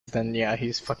then yeah,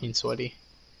 he's fucking sweaty.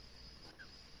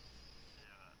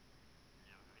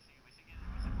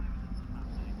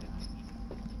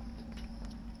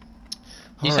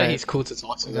 You said he's cool to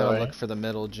talk to, Gotta right? look for the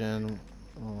middle gen.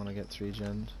 I want to get 3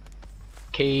 gens.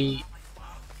 K.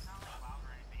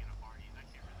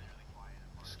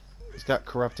 He's got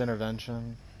corrupt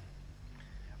intervention.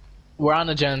 We're on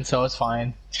a gen, so it's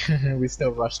fine. We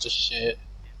still rush the shit.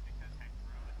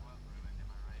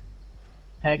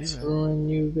 Hex ruin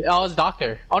you. Oh, it's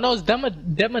Doctor. Oh no, it's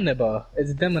Demoniba.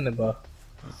 It's Demoniba.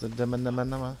 It's the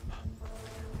Demoniba.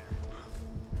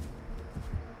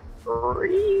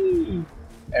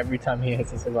 Every time he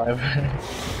hits a survivor.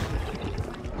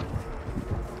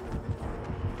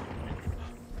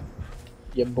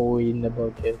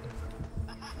 Yaboigokukid.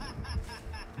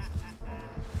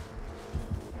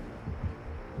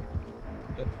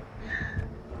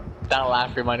 That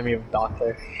laugh reminded me of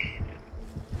Doctor.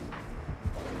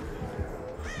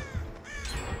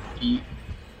 Eat.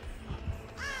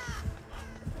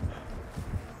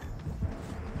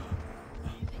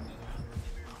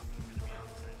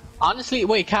 Honestly,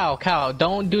 wait, Cow,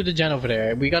 don't do the gen over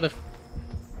there. We gotta...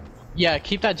 Yeah,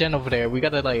 keep that gen over there. We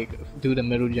gotta, like, do the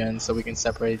middle gen so we can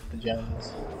separate the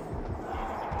gens.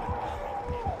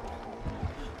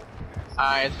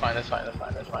 Alright, it's fine, it's fine.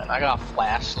 I got a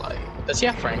flashlight. Does he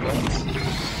have Franklin's?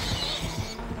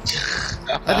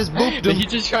 I just booped him. He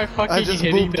just tried fucking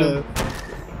hitting the...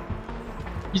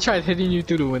 He tried hitting you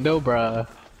through the window, bruh.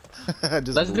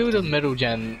 Let's do the middle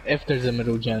gen, if there's a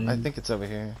middle gen. I think it's over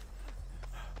here.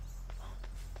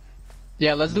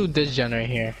 Yeah, let's do this gen right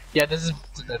here. Yeah, this is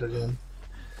the middle gen.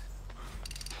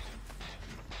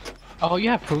 Oh, you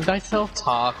have proved thyself?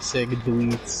 Toxic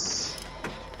deletes.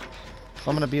 If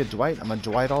I'm gonna be a Dwight, I'm a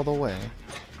Dwight all the way.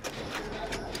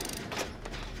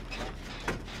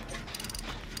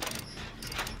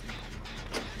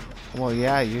 Well,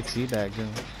 yeah, you teabagged him.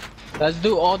 Let's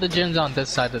do all the gens on this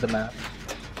side of the map.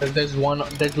 Cause there's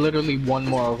literally one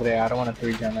more over there. I don't want to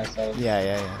 3-gen myself.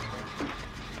 Yeah.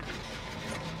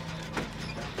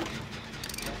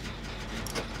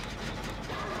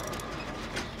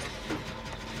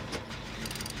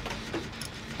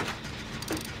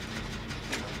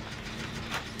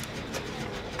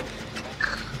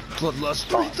 Bloodlust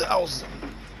 3000.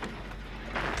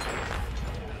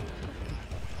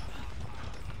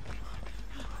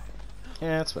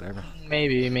 Yeah, it's whatever.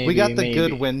 Maybe. We got the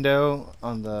good window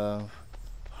on the...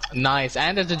 Nice,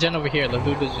 and there's a gen over here. Let's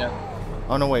do this gen.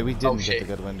 Oh no, wait, we didn't get the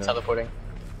good window. Teleporting.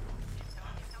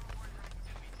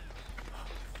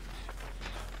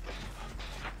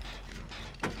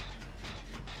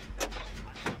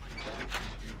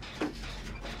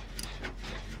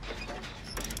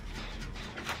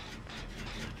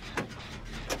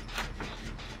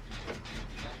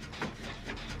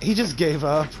 He just gave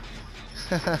up.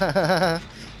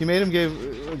 You made him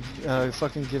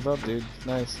fucking give up, dude.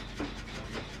 Nice.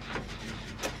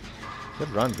 Good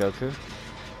run, Goku.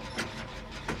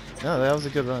 No, that was a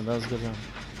good run.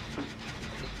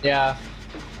 Yeah.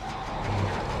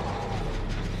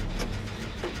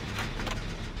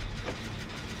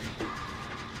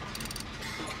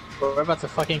 We're about to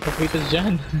fucking complete this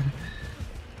gen.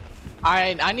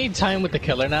 Alright, I need time with the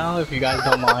killer now, if you guys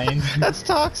don't mind. That's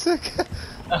toxic.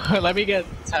 Let me get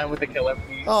time with the killer,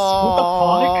 please.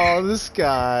 Oh, this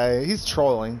guy. He's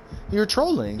trolling. You're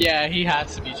trolling. Yeah, he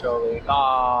has to be trolling.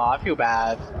 Aw, I feel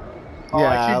bad.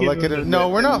 Yeah, look at it. No,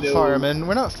 we're not farming.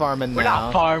 We're not farming now. We're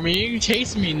not farming.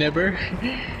 Chase me, Nibber.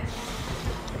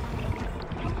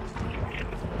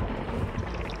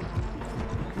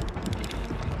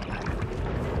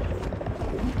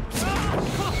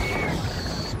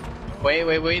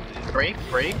 Wait.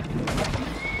 Break.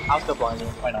 I'll still blind you.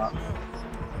 Why not?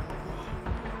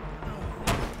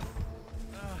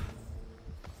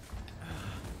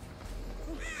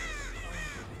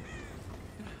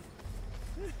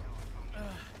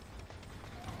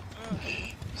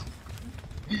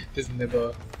 This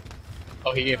Nibba.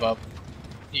 Oh, he gave up.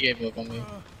 He gave up on me.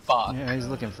 Fuck. Yeah, he's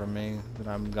looking for me, but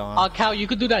I'm gone. Cal, you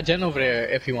could do that gen over there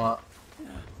if you want.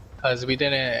 Cause we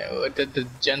didn't. The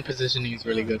gen positioning is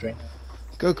really good right now.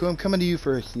 Goku, I'm coming to you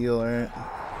for a heal, alright?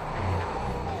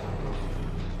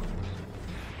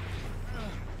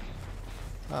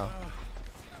 Oh.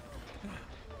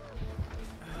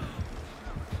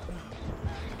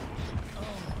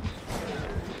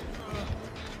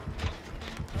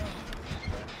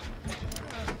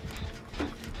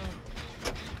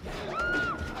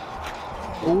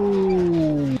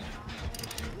 Ooh.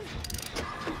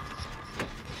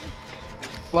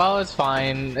 Well, it's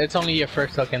fine. It's only your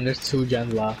first hook and there's 2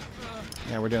 gens left.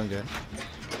 Yeah, we're doing good.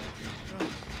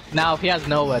 Now, if he has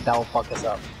Nova, that will fuck us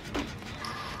up.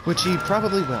 Which he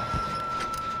probably will.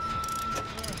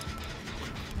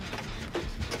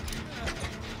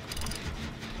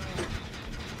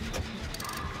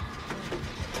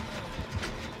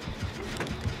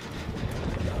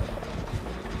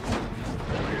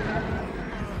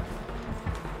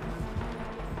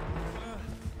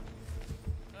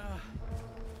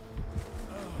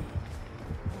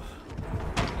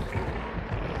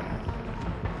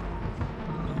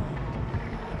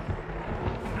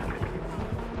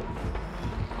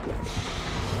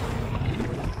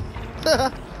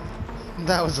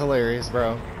 That was hilarious,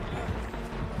 bro.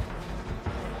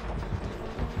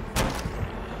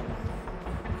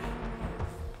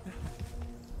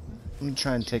 Let me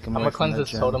try and take him away I'm from gonna that cleanse this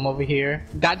gen. totem over here.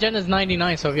 That gen is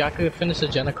 99, so if y'all could finish the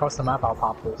gen across the map, I'll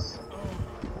pop this.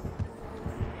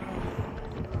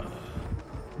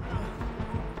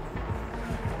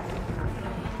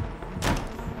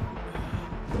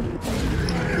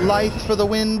 Life for the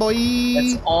win, boy!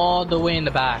 It's all the way in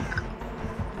the back.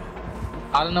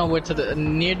 I don't know where to the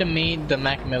near the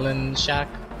Macmillan shack.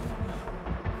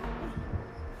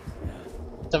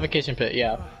 Suffocation pit,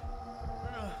 yeah.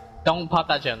 Don't pop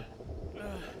that gen.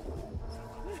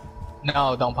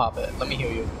 No, don't pop it. Let me heal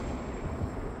you.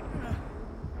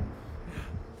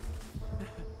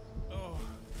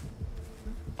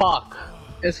 Fuck.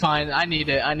 It's fine. I need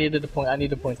it. I needed the point. I need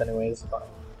the points anyways. It's fine.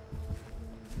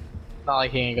 Not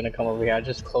like he ain't gonna come over here. I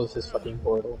just closed his fucking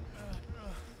portal.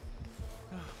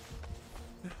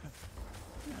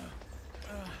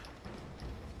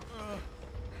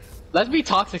 Let's be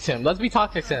toxic to him. Let's be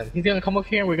toxic to him. He's gonna come up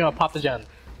here and we're gonna pop the gen.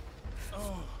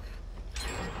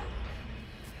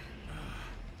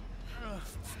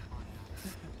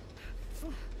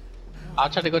 I'll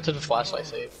try to go to the flashlight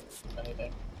save. If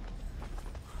anything.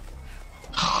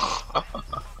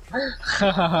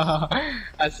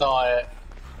 I saw it.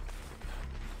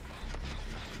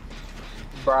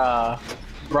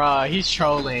 Bruh, he's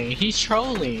trolling. He's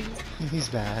trolling. He's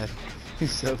bad.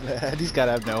 He's so bad. He's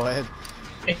gotta have no head.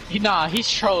 Nah, he's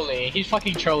trolling. He's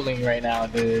fucking trolling right now,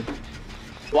 dude.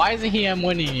 Why isn't he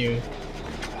winning you?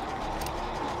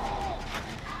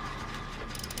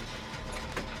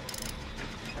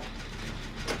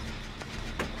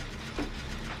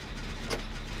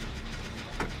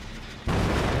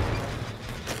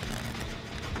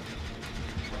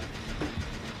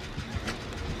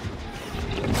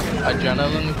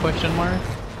 Adrenaline question mark?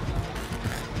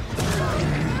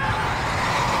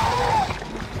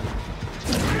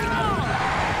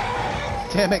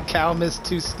 Damn it, Cow missed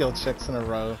 2 skill checks in a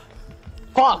row.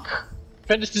 Fuck!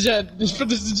 Finish the gen! Finish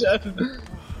the gen!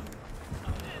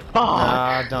 Fuck!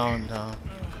 Nah, don't.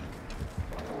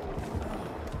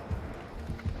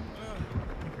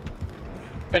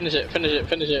 Finish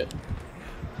it.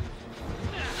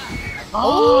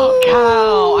 Oh,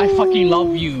 Cow! I fucking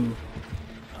love you.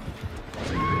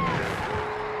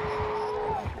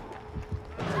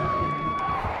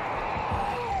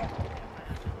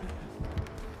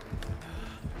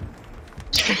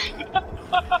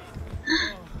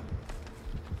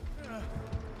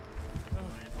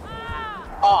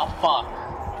 Oh fuck.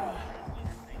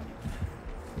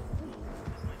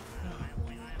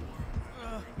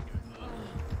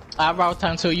 I have route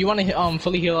time, so you wanna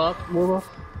fully heal up, Wolf?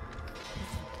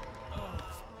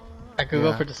 I could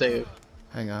go for the save.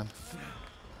 Hang on.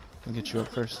 I'll get you up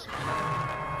first.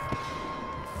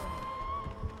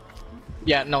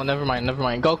 Yeah, no, never mind.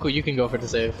 Goku, you can go for the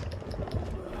save.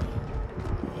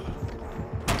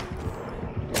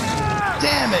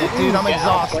 Damn it, dude, I'm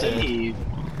exhausted. Outplayed.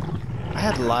 I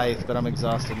had life, but I'm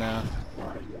exhausted now.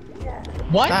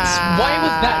 What? Why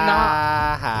was that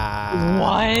not?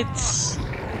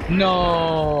 What?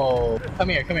 No. Come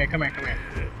here.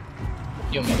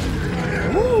 You me.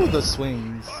 Woo, the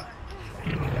swings.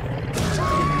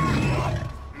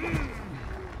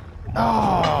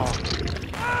 Oh.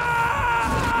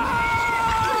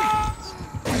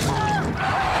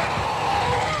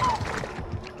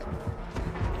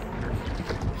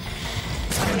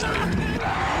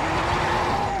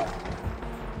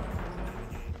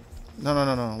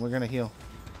 No, we're gonna heal.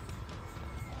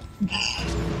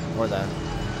 Or that.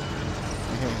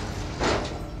 Okay.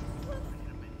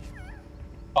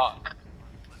 Fuck.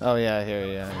 Oh yeah, I hear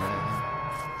you, yeah.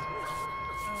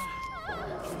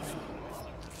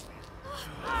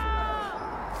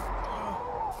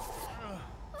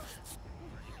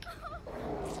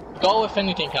 Go if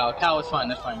anything, Cal. Cal is fine,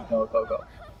 that's fine. Go.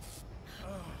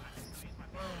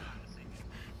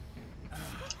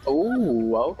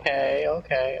 Ooh, okay.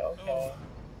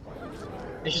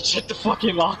 You should check the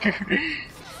fucking locker.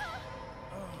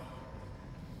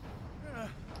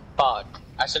 Fuck.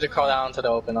 I should have crawled out into the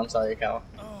open. I'm sorry, Cal.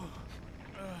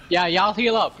 Yeah, y'all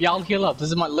heal up. Y'all heal up. This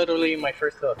is literally my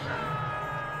first hook.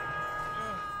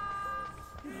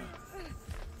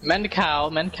 Mend cow,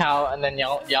 and then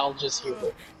y'all just heal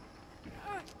it.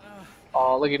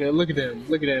 Oh, look at him! Look at him!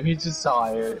 Look at him! He's just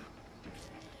tired.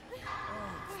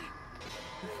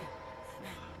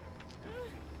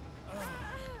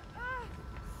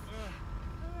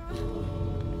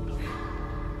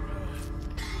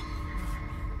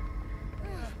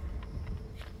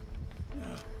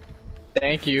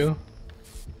 Thank you.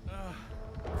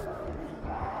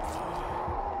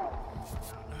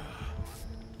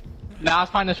 Nah,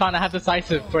 it's fine. It's fine. I have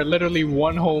decisive for literally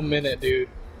 1 whole minute, dude.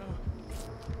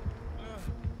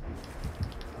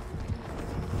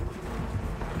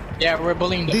 Yeah, we're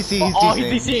bullying the- DC, he's oh,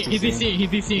 DCing, he's DCing, he's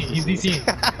DCing, he's DCing, he's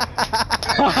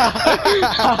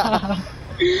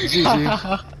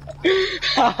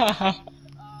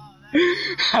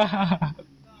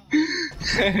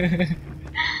DCing.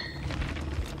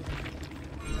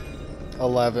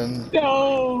 11.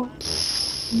 No!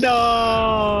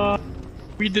 No!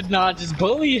 We did not just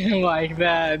bully him like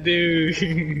that, dude.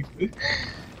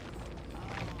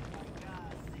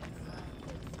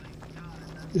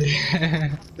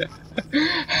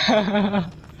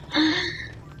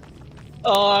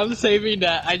 Oh, I'm saving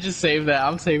that. I just saved that.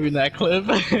 I'm saving that clip.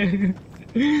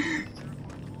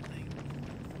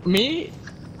 Me?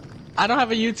 I don't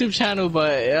have a YouTube channel,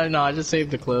 but no, I just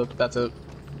saved the clip. That's it.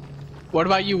 What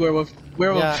about you, Werewolf?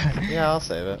 Werewolf? Yeah, I'll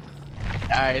save it.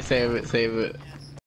 Alright, save it, save it.